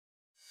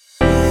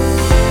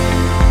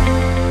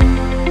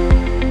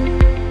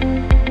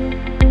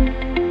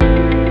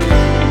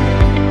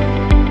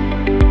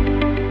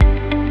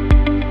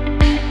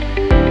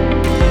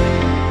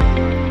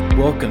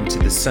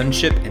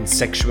Sonship and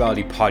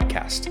Sexuality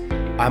podcast.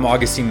 I'm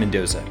Augustine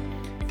Mendoza.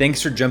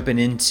 Thanks for jumping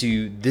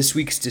into this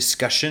week's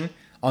discussion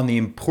on the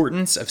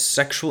importance of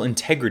sexual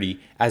integrity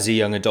as a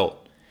young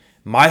adult.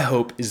 My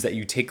hope is that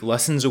you take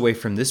lessons away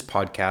from this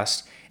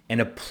podcast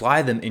and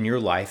apply them in your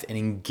life and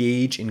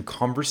engage in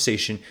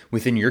conversation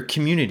within your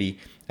community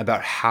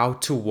about how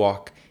to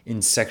walk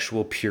in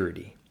sexual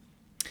purity.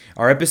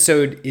 Our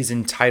episode is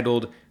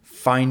entitled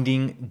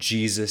Finding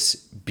Jesus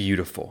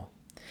Beautiful.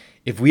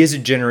 If we as a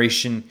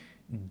generation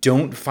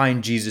don't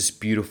find Jesus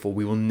beautiful,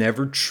 we will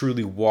never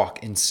truly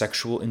walk in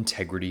sexual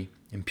integrity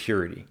and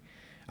purity.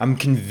 I'm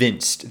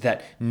convinced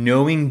that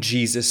knowing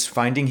Jesus,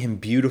 finding him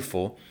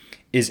beautiful,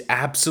 is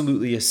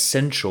absolutely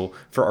essential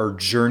for our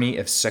journey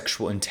of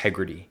sexual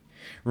integrity.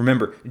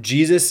 Remember,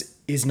 Jesus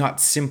is not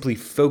simply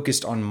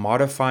focused on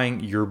modifying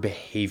your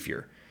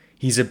behavior.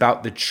 He's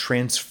about the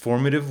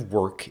transformative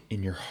work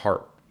in your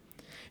heart.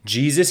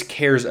 Jesus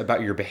cares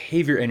about your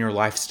behavior and your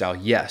lifestyle,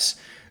 yes,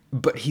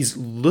 but he's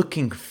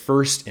looking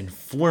first and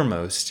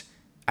foremost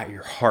at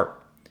your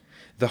heart.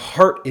 The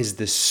heart is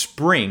the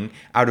spring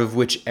out of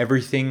which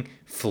everything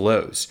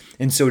flows.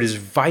 And so it is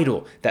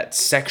vital that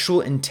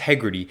sexual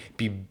integrity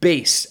be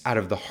based out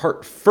of the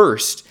heart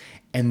first,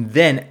 and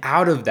then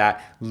out of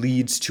that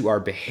leads to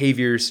our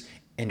behaviors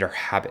and our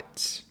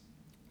habits.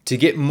 To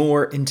get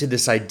more into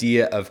this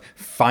idea of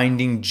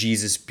finding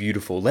Jesus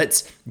beautiful,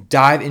 let's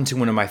dive into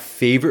one of my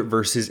favorite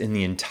verses in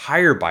the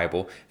entire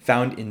Bible,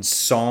 found in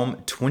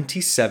Psalm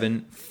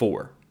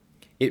 27:4.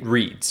 It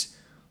reads,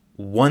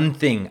 "One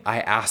thing I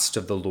asked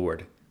of the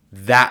Lord,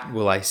 that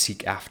will I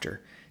seek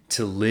after,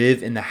 to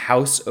live in the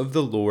house of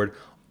the Lord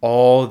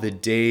all the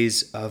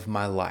days of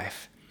my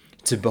life,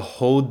 to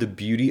behold the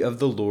beauty of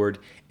the Lord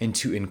and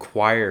to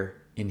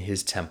inquire in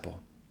his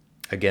temple."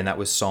 Again, that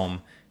was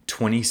Psalm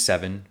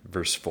 27,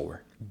 verse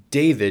 4.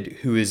 David,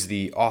 who is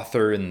the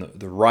author and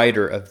the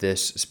writer of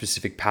this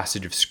specific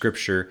passage of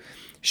Scripture,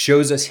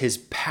 shows us his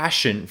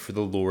passion for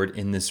the Lord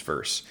in this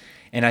verse.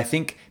 And I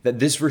think that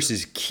this verse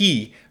is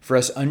key for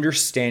us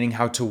understanding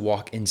how to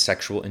walk in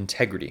sexual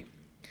integrity.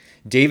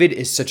 David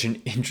is such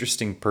an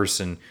interesting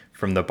person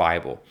from the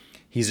Bible.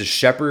 He's a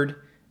shepherd,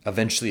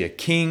 eventually a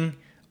king,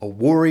 a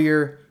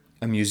warrior,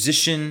 a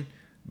musician,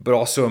 but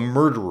also a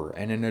murderer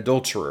and an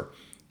adulterer.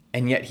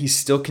 And yet he's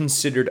still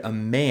considered a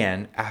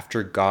man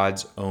after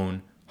God's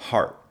own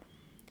heart.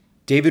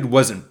 David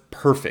wasn't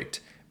perfect,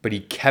 but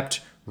he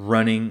kept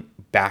running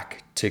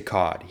back to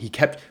God. He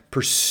kept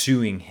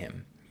pursuing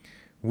him.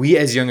 We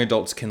as young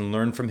adults can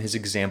learn from his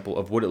example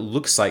of what it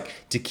looks like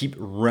to keep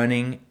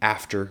running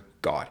after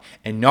God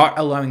and not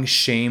allowing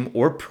shame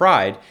or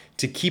pride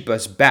to keep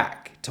us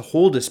back, to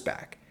hold us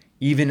back,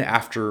 even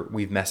after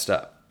we've messed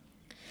up.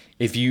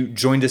 If you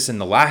joined us in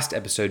the last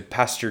episode,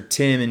 Pastor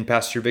Tim and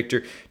Pastor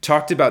Victor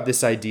talked about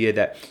this idea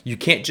that you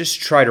can't just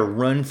try to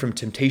run from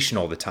temptation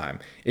all the time.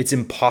 It's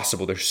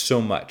impossible. There's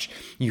so much.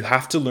 You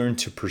have to learn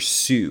to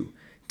pursue,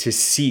 to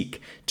seek,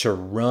 to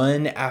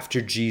run after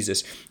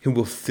Jesus, who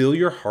will fill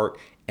your heart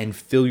and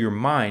fill your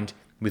mind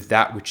with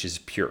that which is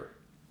pure.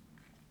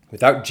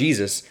 Without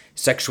Jesus,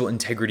 sexual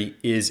integrity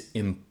is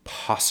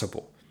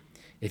impossible.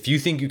 If you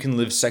think you can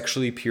live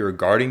sexually pure,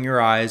 guarding your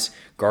eyes,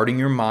 guarding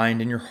your mind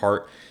and your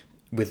heart,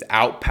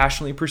 without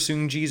passionately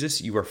pursuing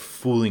Jesus, you are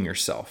fooling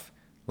yourself.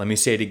 Let me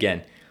say it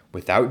again.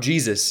 Without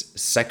Jesus,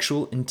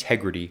 sexual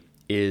integrity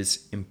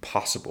is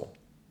impossible.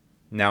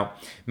 Now,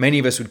 many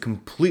of us would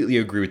completely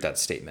agree with that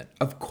statement.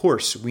 Of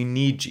course, we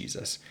need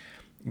Jesus.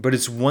 But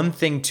it's one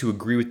thing to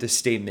agree with this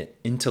statement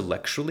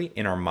intellectually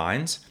in our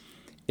minds.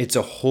 It's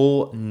a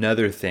whole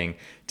nother thing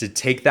to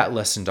take that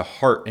lesson to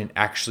heart and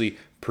actually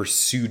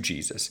pursue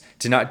Jesus.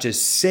 To not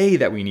just say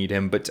that we need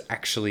him, but to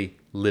actually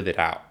live it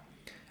out.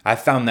 I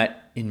found that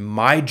in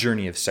my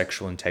journey of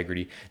sexual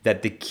integrity,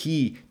 that the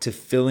key to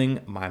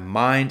filling my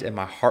mind and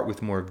my heart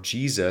with more of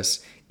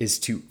Jesus is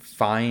to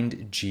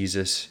find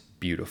Jesus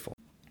beautiful.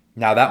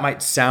 Now, that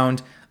might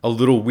sound a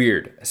little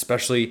weird,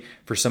 especially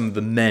for some of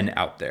the men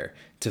out there,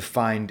 to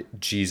find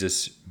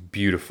Jesus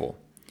beautiful.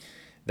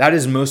 That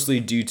is mostly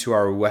due to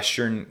our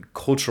Western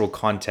cultural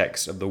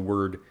context of the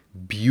word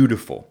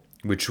beautiful,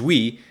 which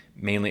we,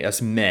 mainly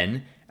us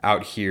men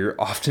out here,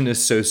 often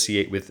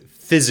associate with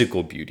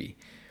physical beauty.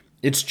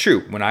 It's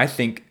true. When I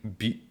think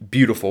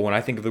beautiful, when I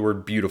think of the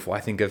word beautiful,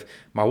 I think of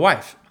my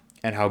wife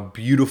and how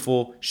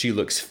beautiful she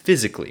looks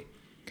physically.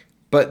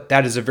 But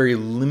that is a very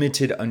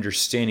limited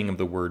understanding of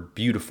the word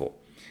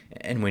beautiful.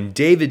 And when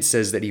David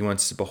says that he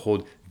wants to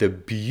behold the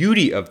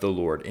beauty of the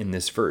Lord in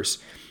this verse,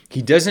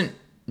 he doesn't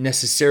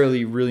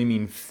necessarily really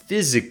mean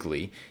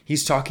physically.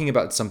 He's talking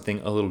about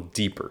something a little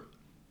deeper.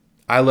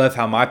 I love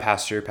how my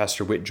pastor,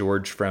 Pastor Whit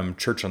George from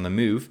Church on the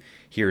Move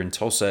here in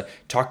Tulsa,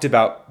 talked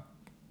about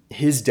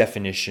his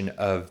definition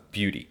of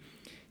beauty.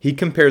 He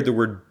compared the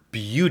word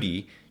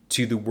beauty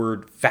to the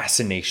word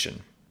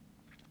fascination.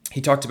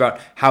 He talked about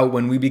how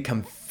when we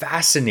become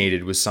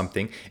fascinated with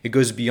something, it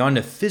goes beyond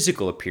a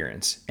physical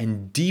appearance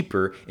and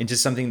deeper into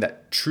something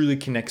that truly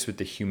connects with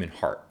the human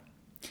heart.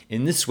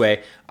 In this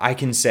way, I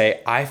can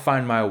say, I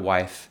find my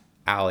wife,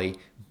 Allie,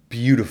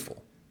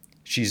 beautiful.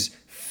 She's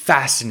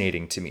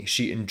fascinating to me.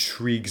 She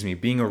intrigues me.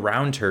 Being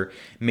around her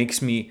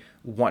makes me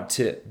want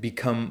to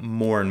become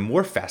more and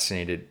more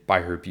fascinated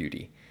by her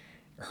beauty.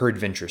 Her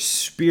adventurous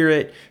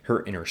spirit,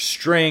 her inner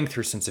strength,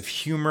 her sense of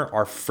humor,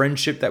 our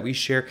friendship that we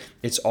share,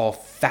 it's all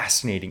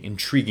fascinating,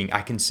 intriguing.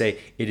 I can say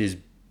it is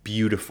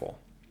beautiful.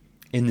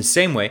 In the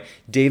same way,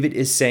 David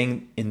is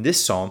saying in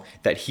this psalm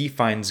that he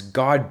finds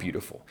God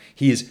beautiful.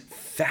 He is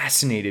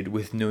fascinated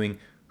with knowing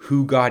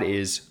who God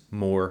is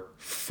more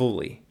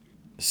fully.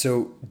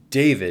 So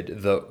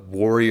David, the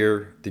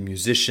warrior, the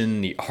musician,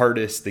 the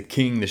artist, the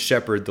king, the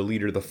shepherd, the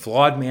leader, the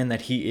flawed man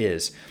that he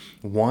is,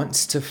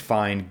 wants to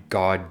find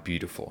God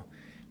beautiful.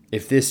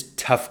 If this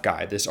tough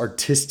guy, this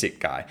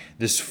artistic guy,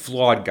 this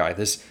flawed guy,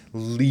 this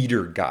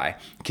leader guy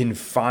can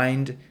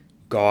find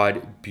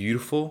God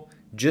beautiful,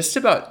 just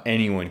about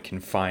anyone can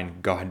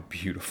find God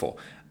beautiful.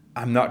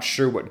 I'm not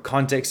sure what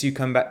context you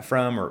come back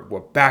from or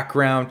what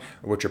background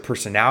or what your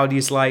personality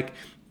is like,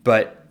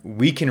 but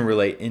we can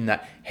relate in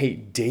that, hey,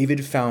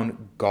 David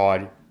found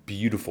God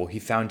beautiful. He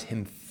found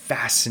him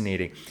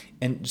fascinating,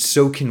 and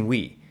so can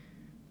we.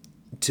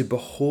 To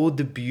behold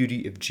the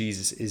beauty of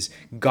Jesus is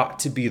got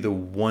to be the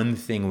one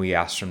thing we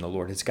ask from the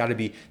Lord. It's got to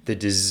be the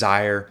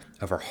desire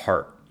of our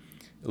heart.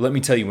 Let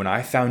me tell you, when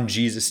I found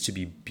Jesus to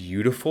be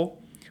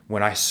beautiful,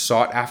 when I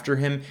sought after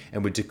him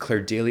and would declare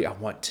daily, I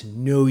want to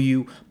know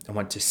you, I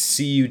want to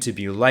see you, to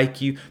be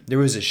like you, there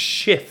was a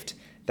shift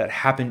that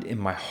happened in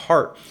my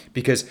heart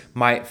because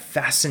my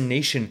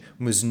fascination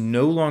was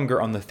no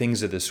longer on the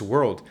things of this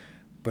world,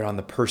 but on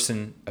the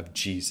person of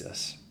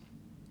Jesus.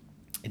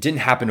 It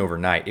didn't happen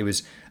overnight. It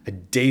was a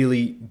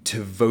daily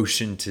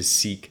devotion to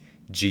seek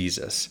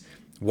Jesus.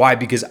 Why?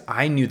 Because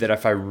I knew that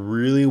if I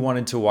really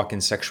wanted to walk in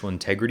sexual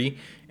integrity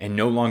and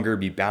no longer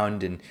be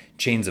bound in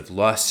chains of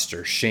lust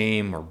or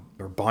shame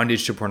or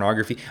bondage to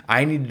pornography,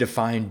 I needed to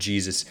find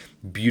Jesus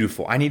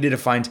beautiful. I needed to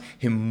find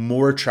him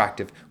more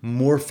attractive,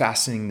 more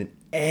fascinating than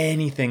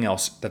anything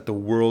else that the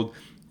world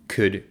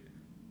could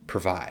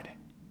provide.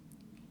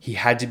 He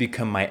had to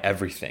become my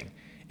everything.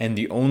 And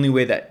the only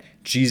way that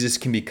Jesus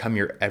can become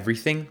your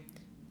everything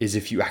is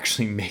if you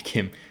actually make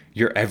him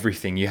your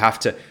everything. You have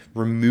to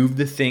remove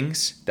the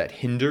things that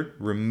hinder,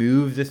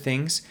 remove the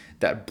things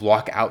that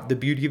block out the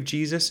beauty of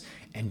Jesus,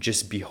 and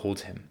just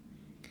behold him.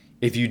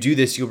 If you do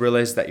this, you'll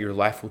realize that your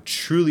life will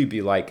truly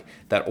be like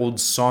that old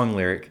song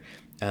lyric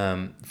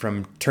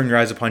from Turn Your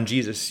Eyes Upon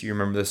Jesus. You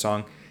remember the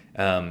song?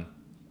 The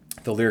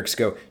lyrics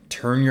go,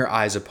 turn your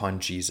eyes upon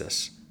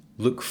Jesus,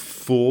 look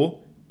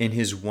full in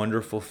his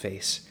wonderful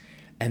face,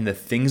 and the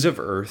things of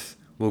earth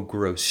will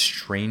grow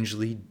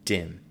strangely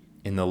dim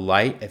in the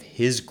light of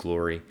his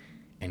glory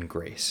and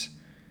grace.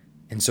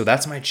 And so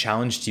that's my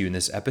challenge to you in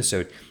this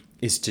episode,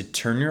 is to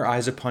turn your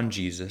eyes upon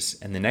Jesus,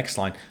 and the next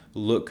line,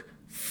 look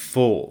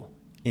full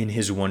in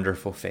his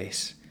wonderful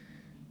face.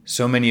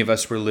 So many of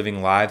us were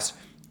living lives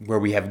where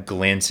we have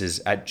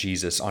glances at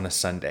Jesus on a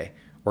Sunday,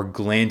 or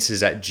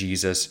glances at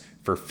Jesus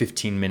for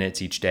 15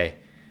 minutes each day.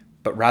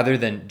 But rather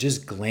than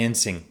just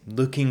glancing,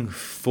 looking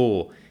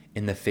full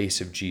in the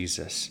face of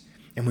Jesus.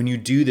 And when you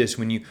do this,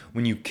 when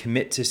you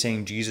commit to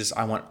saying, Jesus,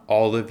 I want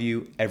all of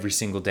you every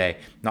single day,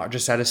 not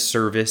just at a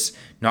service,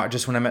 not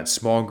just when I'm at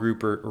small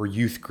group or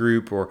youth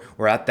group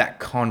or at that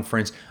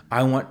conference,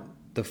 I want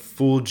the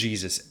full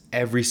Jesus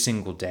every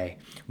single day.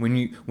 When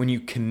you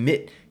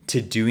commit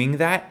to doing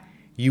that,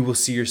 you will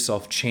see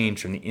yourself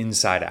change from the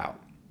inside out.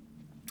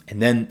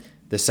 And then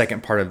the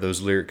second part of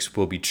those lyrics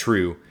will be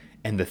true.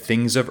 And the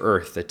things of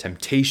earth, the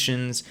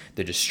temptations,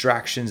 the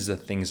distractions, the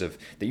things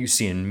that you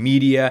see in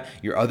media,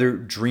 your other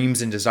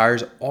dreams and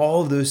desires,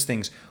 all of those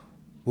things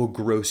will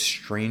grow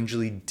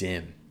strangely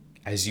dim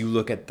as you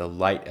look at the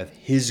light of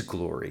his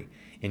glory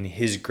and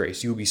his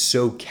grace. You will be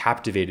so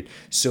captivated,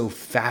 so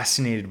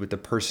fascinated with the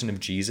person of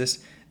Jesus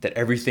that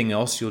everything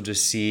else you'll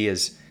just see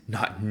as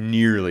not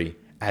nearly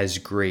as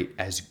great,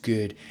 as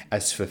good,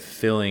 as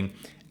fulfilling,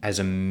 as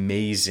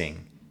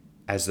amazing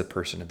as the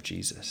person of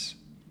Jesus.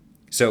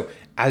 So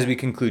as we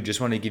conclude, just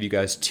want to give you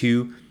guys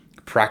 2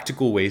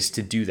 practical ways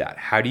to do that.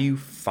 How do you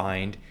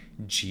find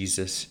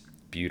Jesus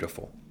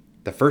beautiful?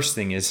 The first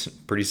thing is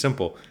pretty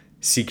simple.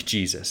 Seek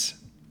Jesus.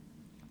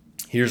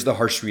 Here's the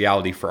harsh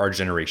reality for our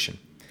generation.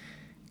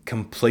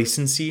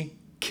 Complacency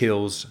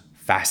kills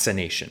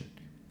fascination.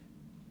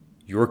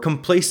 Your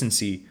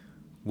complacency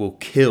will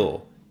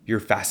kill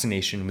your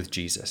fascination with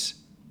Jesus.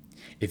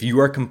 If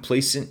you are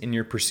complacent in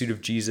your pursuit of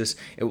Jesus,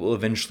 it will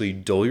eventually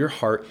dull your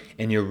heart,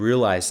 and you'll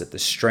realize that the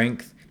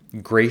strength,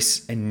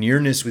 grace, and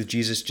nearness with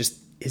Jesus just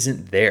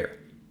isn't there.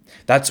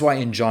 That's why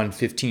in John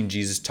 15,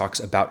 Jesus talks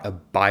about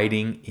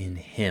abiding in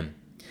him.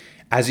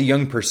 As a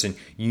young person,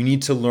 you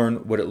need to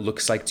learn what it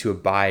looks like to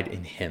abide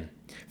in him.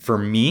 For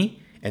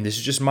me, and this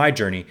is just my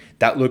journey,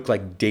 that looked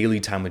like daily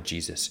time with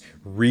Jesus,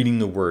 reading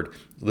the word,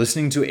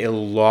 listening to a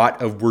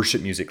lot of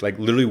worship music, like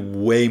literally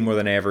way more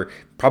than I ever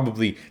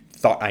probably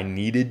thought I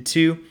needed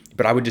to,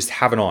 but I would just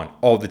have it on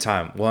all the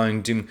time while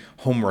I'm doing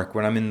homework,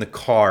 when I'm in the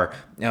car,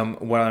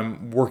 when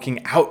I'm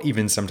working out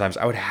even sometimes,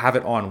 I would have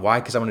it on. Why?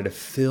 Because I wanted to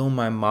fill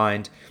my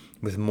mind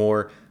with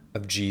more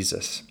of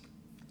Jesus.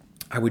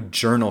 I would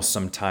journal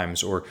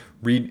sometimes or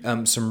read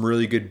some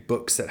really good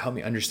books that help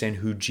me understand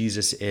who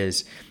Jesus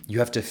is. You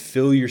have to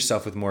fill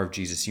yourself with more of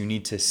Jesus. You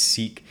need to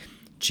seek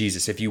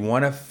Jesus. If you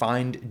want to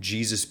find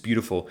Jesus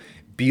beautiful,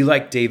 be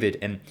like David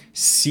and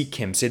seek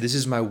him. Say, this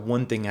is my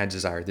one thing I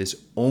desire. This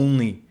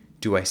only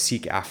do I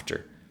seek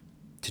after,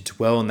 to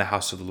dwell in the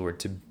house of the Lord,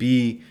 to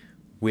be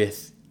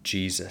with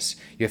Jesus.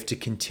 You have to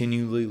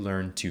continually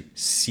learn to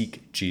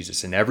seek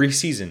Jesus in every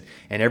season,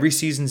 and every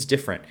season's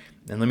different.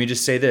 And let me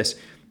just say this.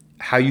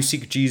 How you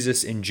seek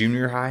Jesus in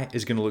junior high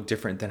is going to look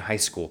different than high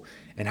school.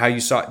 And how you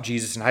sought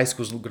Jesus in high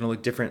school is going to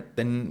look different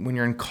than when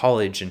you're in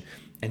college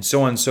and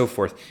so on and so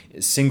forth.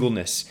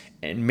 Singleness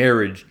and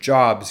marriage,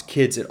 jobs,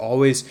 kids, it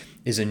always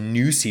is a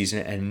new season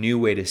and a new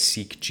way to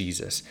seek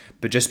Jesus.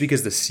 But just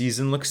because the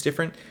season looks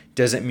different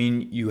doesn't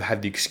mean you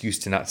have the excuse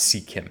to not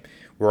seek him.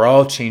 We're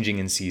all changing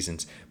in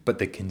seasons, but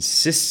the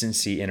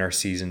consistency in our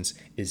seasons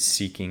is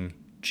seeking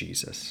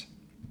Jesus.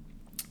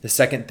 The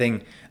second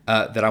thing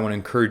that I want to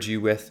encourage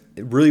you with,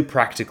 really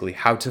practically,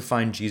 how to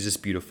find Jesus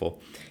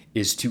beautiful,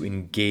 is to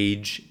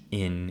engage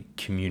in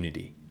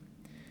community.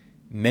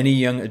 Many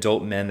young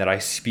adult men that I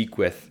speak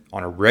with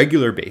on a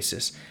regular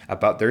basis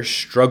about their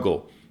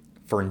struggle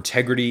for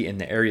integrity in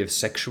the area of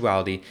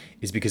sexuality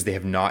is because they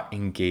have not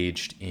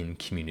engaged in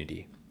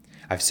community.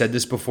 I've said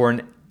this before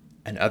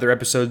in other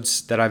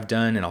episodes that I've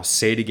done, and I'll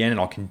say it again, and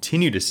I'll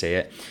continue to say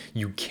it.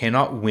 You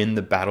cannot win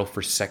the battle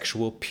for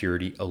sexual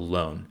purity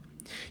alone.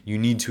 You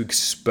need to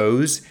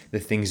expose the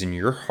things in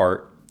your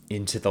heart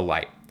into the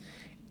light.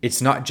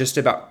 It's not just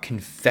about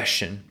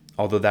confession,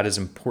 although that is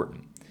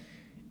important.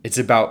 It's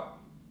about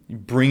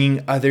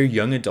bringing other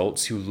young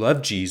adults who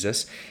love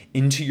Jesus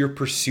into your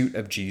pursuit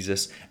of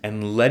Jesus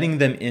and letting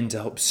them in to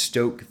help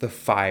stoke the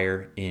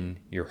fire in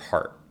your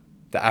heart.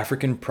 The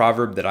African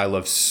proverb that I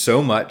love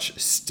so much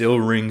still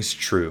rings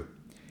true.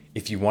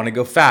 If you want to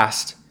go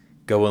fast,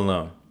 go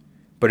alone.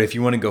 But if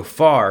you want to go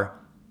far,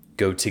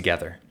 go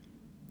together.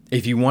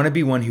 If you want to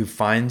be one who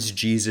finds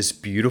Jesus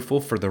beautiful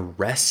for the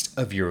rest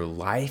of your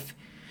life,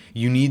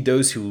 you need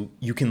those who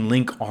you can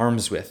link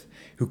arms with,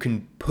 who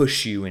can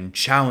push you and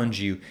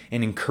challenge you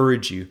and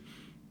encourage you.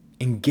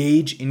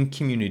 Engage in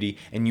community,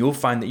 and you'll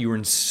find that you are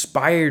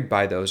inspired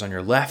by those on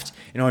your left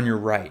and on your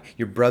right,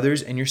 your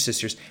brothers and your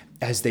sisters,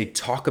 as they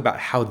talk about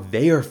how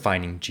they are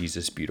finding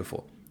Jesus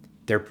beautiful.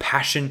 Their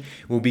passion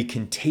will be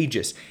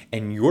contagious,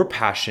 and your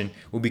passion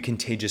will be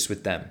contagious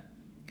with them.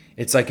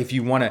 It's like if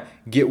you want to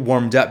get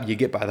warmed up, you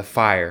get by the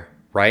fire,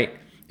 right?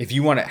 If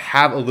you want to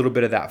have a little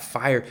bit of that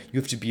fire, you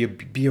have to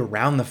be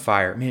around the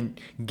fire. Man,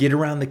 get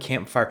around the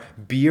campfire.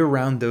 Be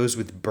around those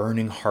with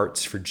burning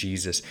hearts for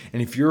Jesus.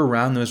 And if you're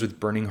around those with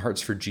burning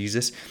hearts for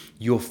Jesus,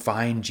 you'll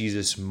find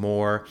Jesus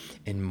more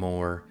and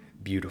more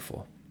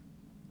beautiful.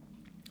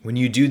 When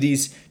you do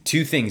these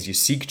two things, you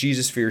seek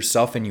Jesus for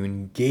yourself and you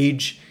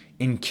engage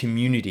in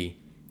community,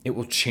 it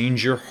will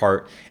change your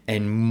heart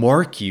and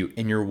mark you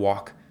in your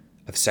walk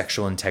of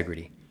sexual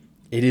integrity.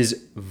 It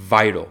is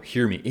vital,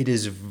 hear me, it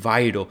is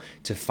vital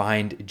to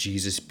find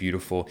Jesus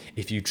beautiful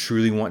if you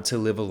truly want to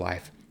live a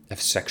life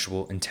of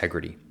sexual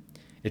integrity.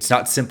 It's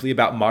not simply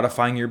about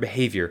modifying your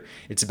behavior,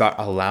 it's about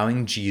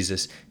allowing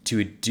Jesus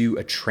to do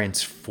a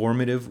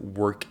transformative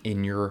work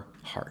in your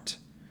heart.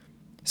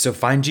 So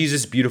find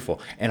Jesus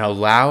beautiful and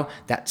allow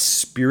that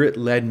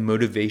spirit-led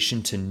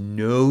motivation to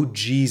know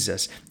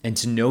Jesus and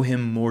to know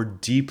him more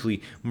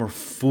deeply, more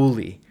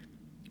fully.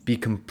 Be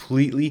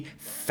completely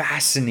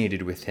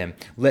fascinated with him.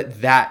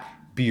 Let that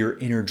be your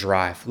inner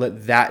drive.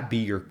 Let that be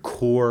your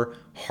core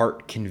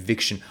heart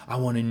conviction. I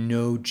want to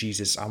know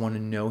Jesus. I want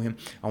to know him.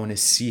 I want to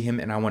see him,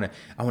 and I want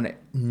to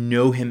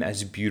know him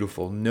as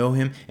beautiful. Know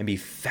him and be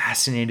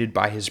fascinated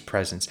by his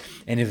presence.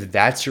 And if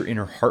that's your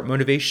inner heart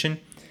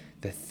motivation,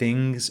 the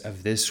things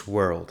of this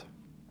world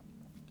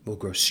will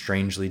grow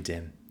strangely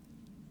dim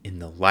in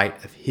the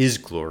light of his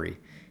glory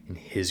and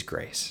his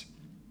grace.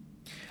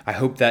 I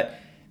hope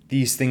that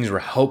these things were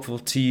helpful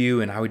to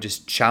you, and I would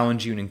just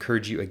challenge you and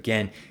encourage you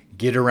again,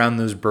 get around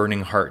those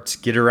burning hearts,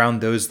 get around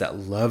those that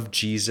love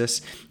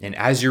Jesus, and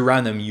as you're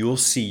around them, you'll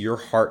see your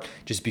heart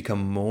just become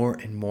more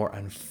and more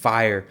on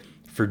fire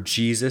for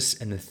Jesus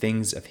and the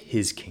things of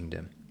his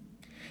kingdom.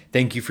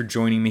 Thank you for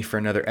joining me for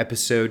another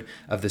episode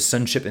of the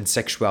Sonship and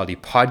Sexuality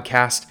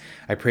podcast.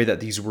 I pray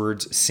that these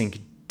words sink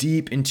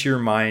deep into your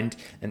mind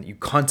and that you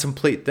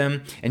contemplate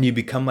them and you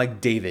become like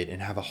David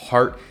and have a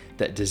heart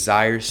that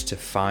desires to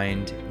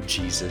find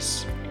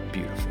Jesus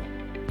beautiful.